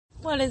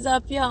What is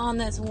up, y'all, on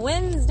this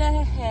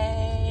Wednesday?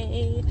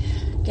 Hey,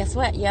 guess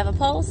what? You have a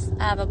pulse?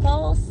 I have a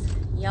pulse.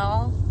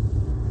 Y'all,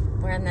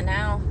 we're in the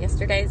now.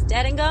 Yesterday's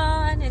dead and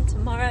gone, and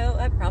tomorrow,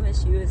 I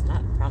promise you, is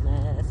not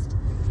promised.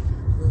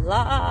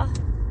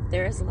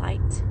 There is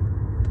light.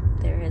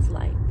 There is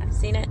light. I've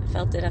seen it,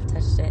 felt it, I've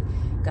touched it.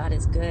 God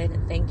is good,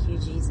 and thank you,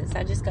 Jesus.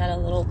 I just got a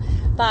little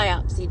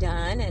biopsy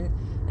done, and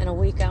in a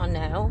week I'll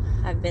know.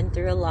 I've been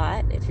through a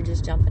lot. If you're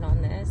just jumping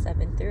on this, I've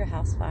been through a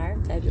house fire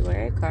in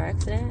February, a car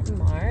accident in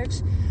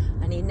March.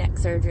 I need neck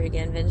surgery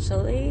again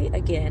eventually.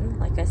 Again,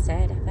 like I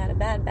said, I've had a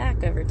bad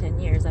back over 10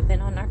 years. I've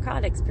been on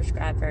narcotics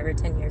prescribed for over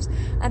 10 years.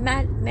 I've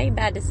made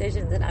bad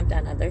decisions, and I've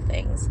done other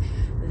things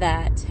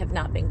that have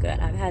not been good.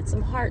 I've had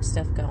some heart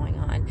stuff going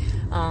on.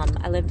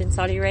 I lived in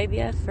Saudi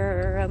Arabia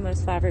for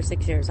almost 5 or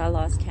 6 years. I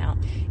lost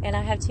count. And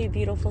I have 2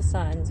 beautiful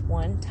sons.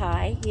 One,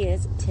 Ty, he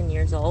is 10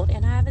 years old.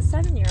 And I have a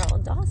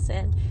 7-year-old,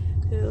 Dawson,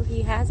 who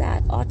he has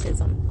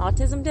autism.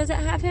 Autism doesn't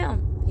have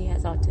him. He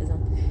has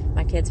autism.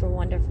 My kids were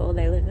wonderful.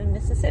 They live in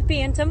Mississippi.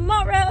 And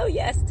tomorrow,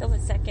 yes, till the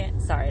second.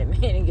 Sorry, I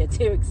didn't get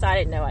too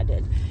excited. No, I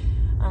did.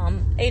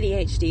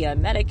 ADHD,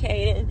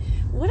 unmedicated.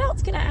 What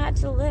else can I add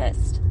to the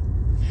list?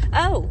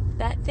 Oh,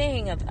 that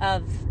thing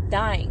of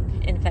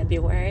dying in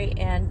February,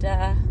 and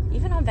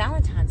even on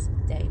Valentine's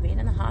Day, being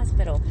in the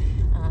hospital,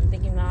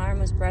 thinking my arm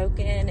was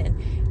broken,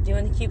 and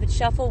doing the Cupid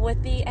shuffle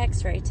with the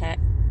x-ray tech.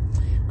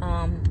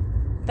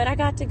 But I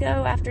got to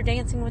go after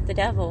dancing with the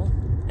devil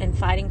and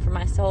fighting for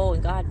my soul,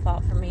 and God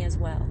fought for me as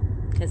well,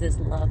 because his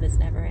love is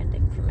never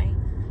ending for me.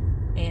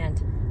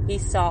 And he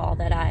saw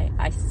that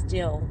I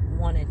still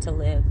wanted to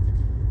live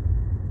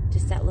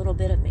just that little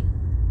bit of me.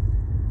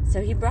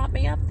 So he brought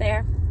me up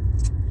there.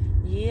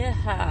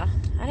 Yeah,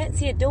 I didn't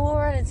see a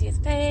door, I didn't see his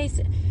face,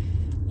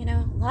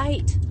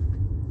 light,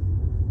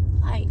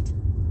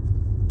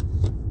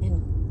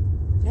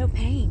 and no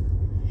pain.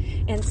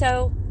 And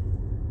so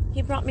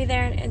he brought me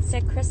there and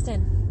said,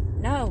 Kristen,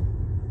 no,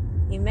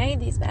 you made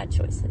these bad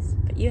choices,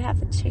 but you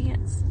have a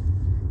chance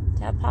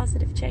to have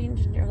positive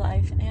change in your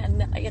life.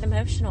 And I get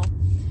emotional.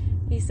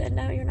 He said,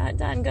 no, you're not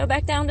done. Go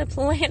back down to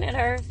planet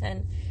Earth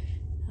and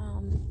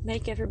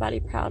make everybody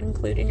proud,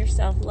 including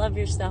yourself. Love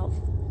yourself.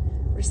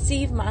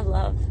 Receive my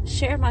love,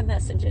 share my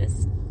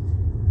messages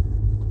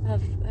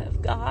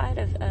of God,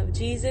 of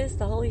Jesus,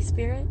 the Holy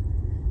Spirit,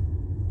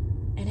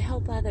 and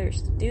help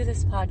others. Do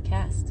this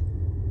podcast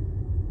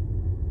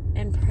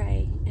and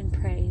pray and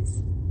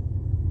praise.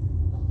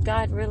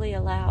 God really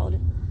allowed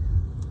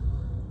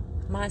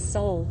my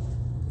soul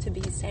to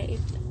be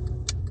saved,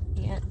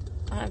 and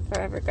I'm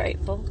forever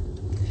grateful.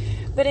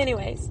 But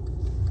anyways,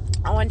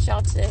 I want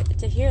y'all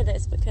to hear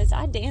this, because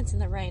I dance in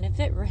the rain. If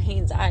it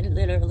rains, I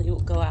literally will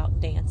go out and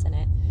dance in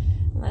it.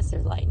 Unless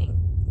there's lightning.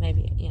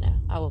 Maybe,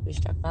 I will be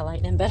struck by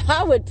lightning. But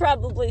I would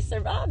probably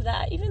survive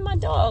that. Even my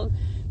dog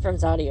from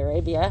Saudi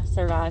Arabia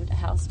survived a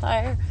house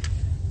fire.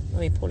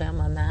 Let me pull down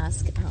my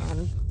mask.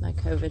 My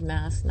COVID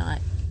mask, not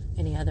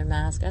any other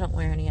mask. I don't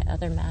wear any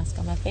other mask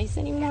on my face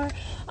anymore.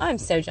 I'm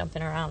so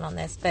jumping around on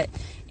this. But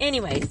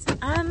anyways,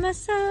 I'm a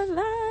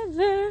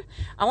survivor.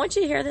 I want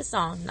you to hear this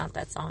song. Not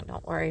that song,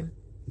 don't worry.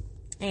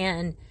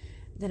 And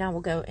then I will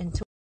go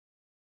into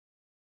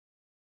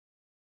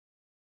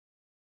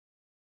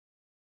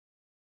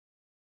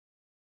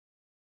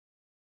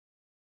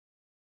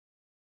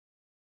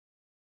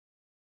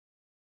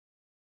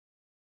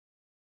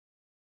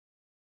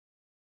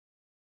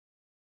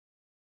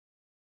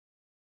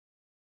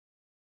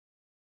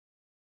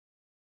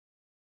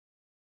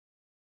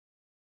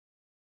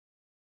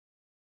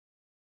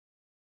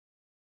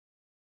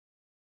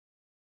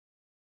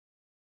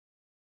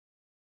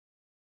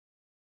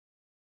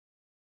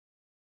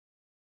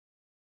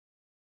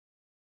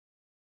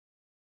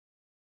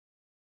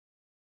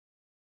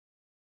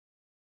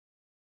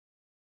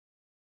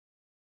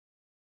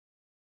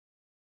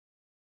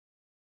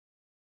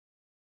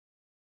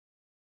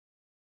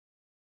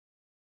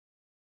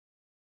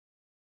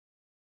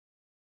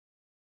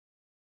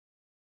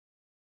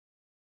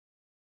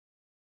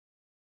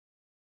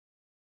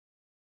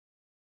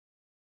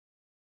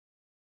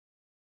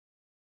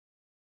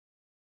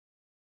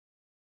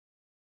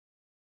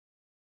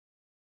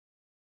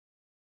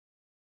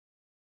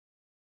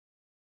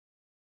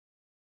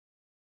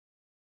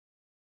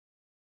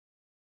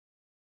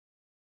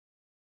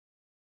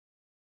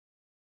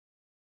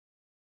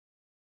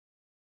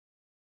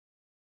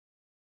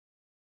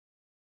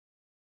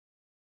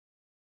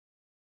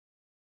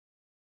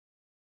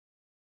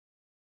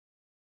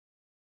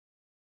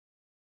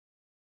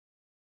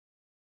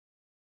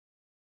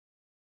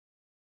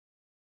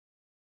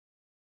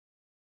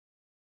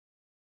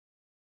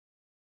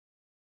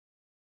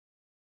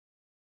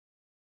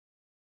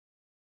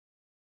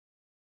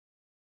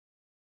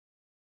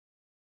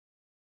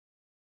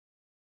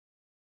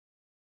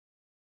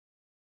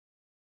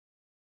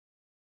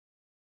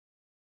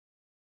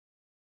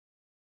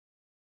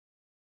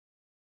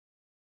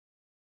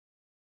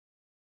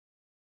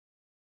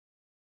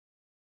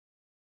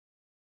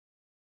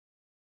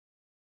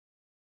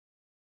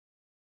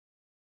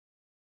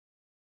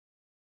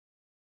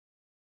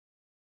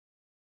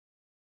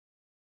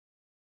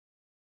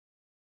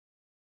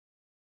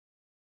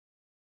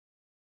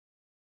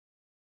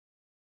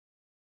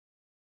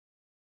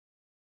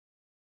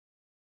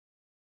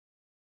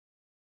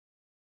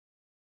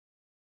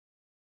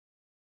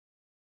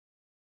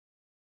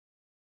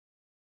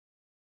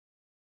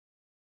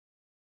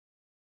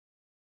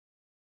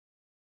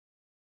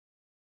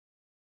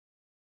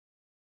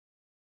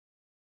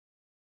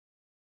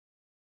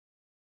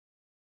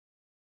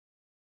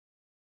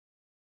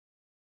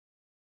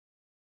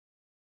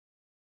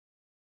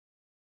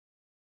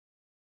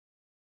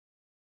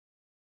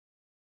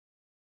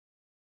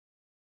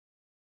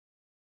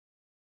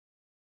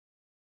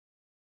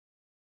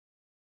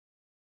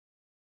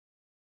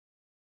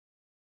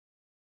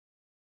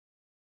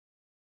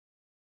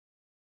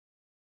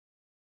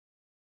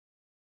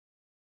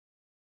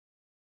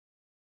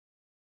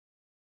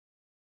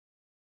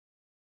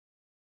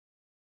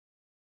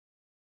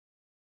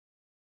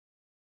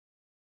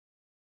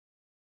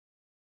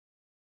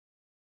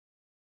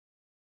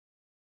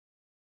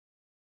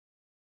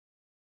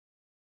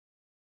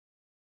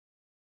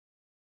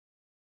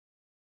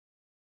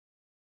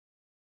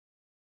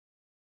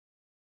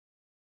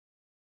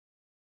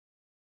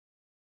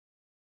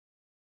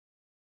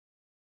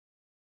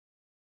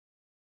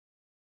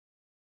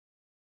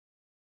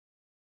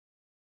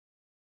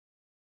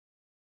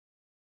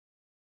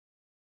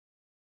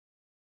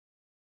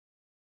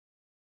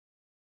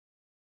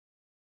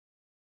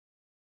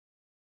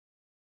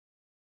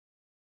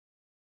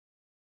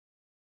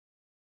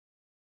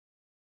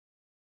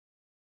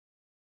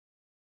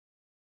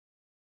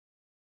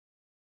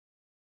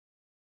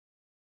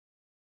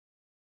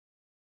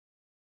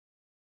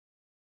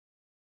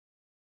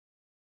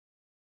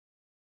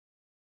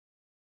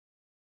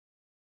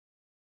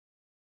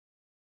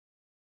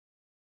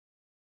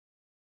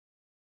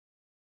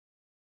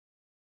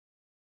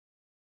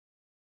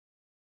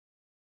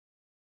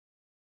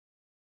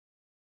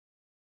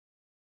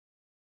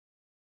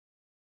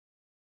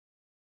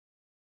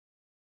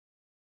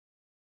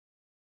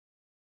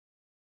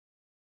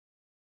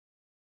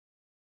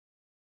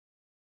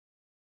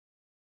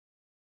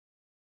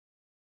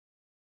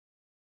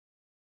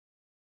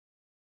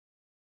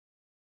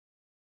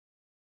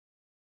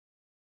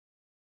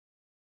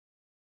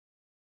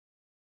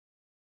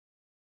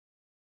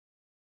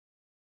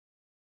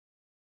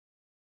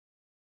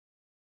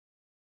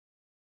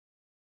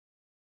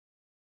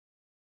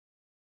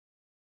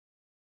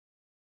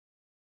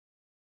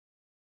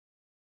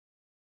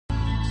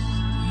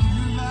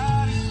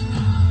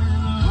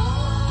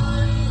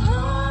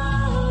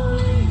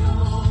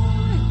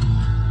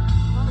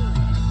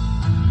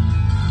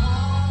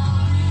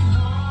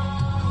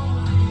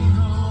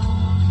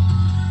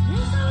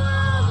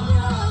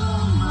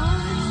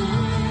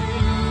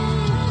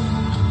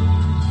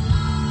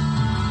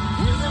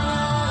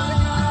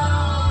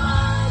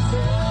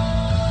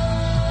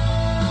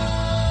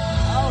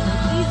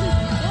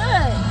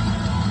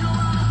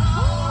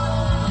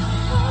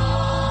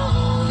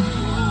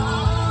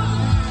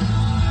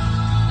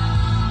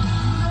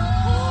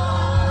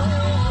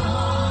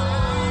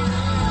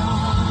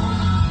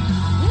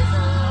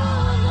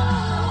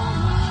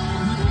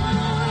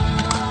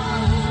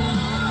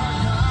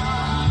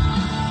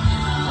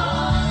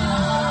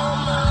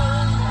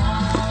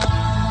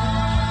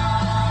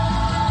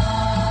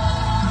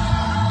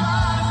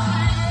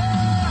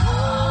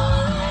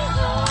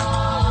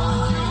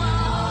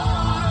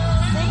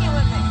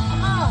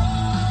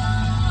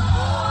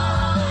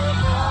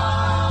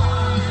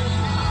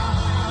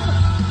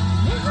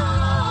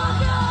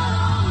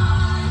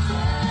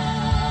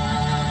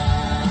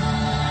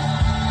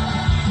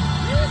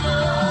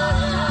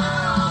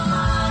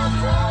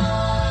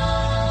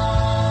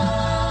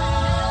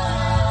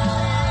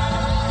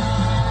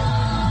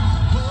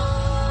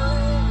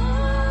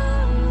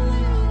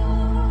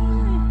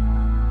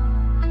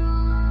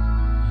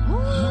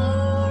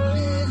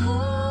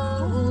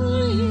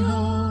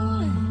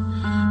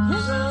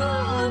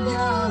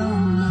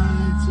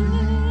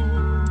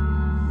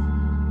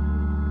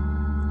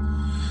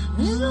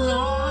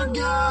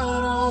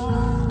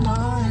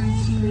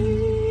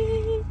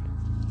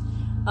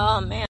Oh,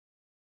 man.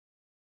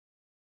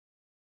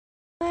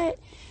 But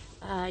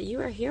you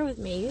are here with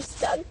me. You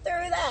stuck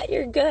through that.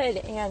 You're good.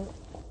 And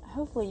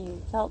hopefully you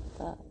felt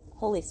the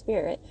Holy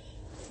Spirit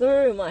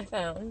through my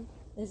phone.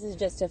 This is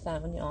just a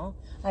phone, y'all.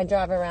 I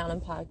drive around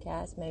and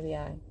podcast. Maybe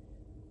I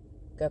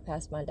go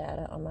past my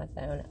data on my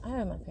phone.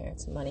 I owe my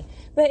parents some money.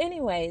 But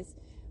anyways,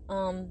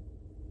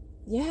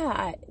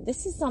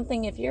 this is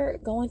something, if you're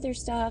going through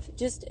stuff,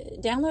 just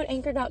download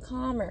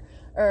anchor.com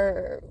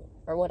or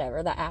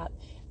whatever, the app,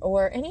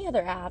 or any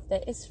other app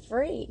that is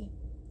free,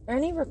 or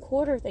any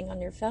recorder thing on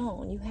your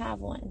phone. You have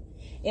one.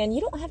 And you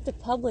don't have to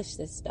publish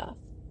this stuff.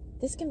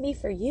 This can be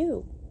for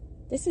you.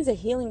 This is a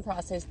healing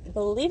process.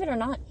 Believe it or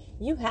not,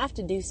 you have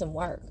to do some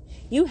work.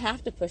 You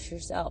have to push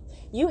yourself.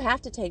 You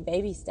have to take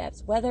baby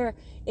steps, whether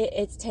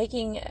it's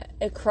taking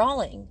a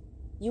crawling.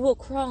 You will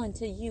crawl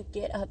until you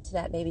get up to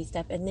that baby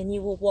step, and then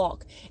you will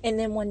walk, and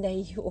then one day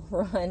you will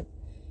run,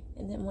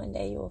 and then one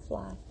day you will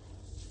fly.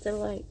 So,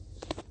 like,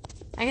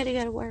 I got to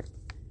go to work.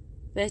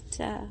 But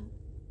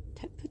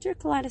put your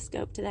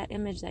kaleidoscope to that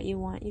image that you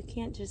want. You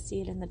can't just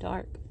see it in the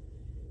dark.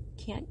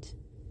 Can't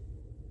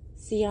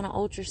see on an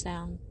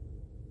ultrasound.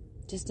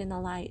 Just in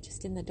the light,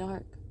 just in the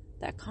dark.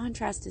 That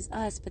contrast is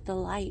us, but the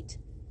light,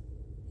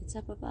 it's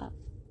up above.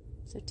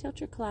 So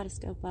tilt your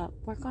kaleidoscope up.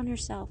 Work on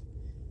yourself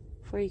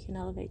before you can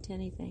elevate to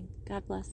anything. God bless.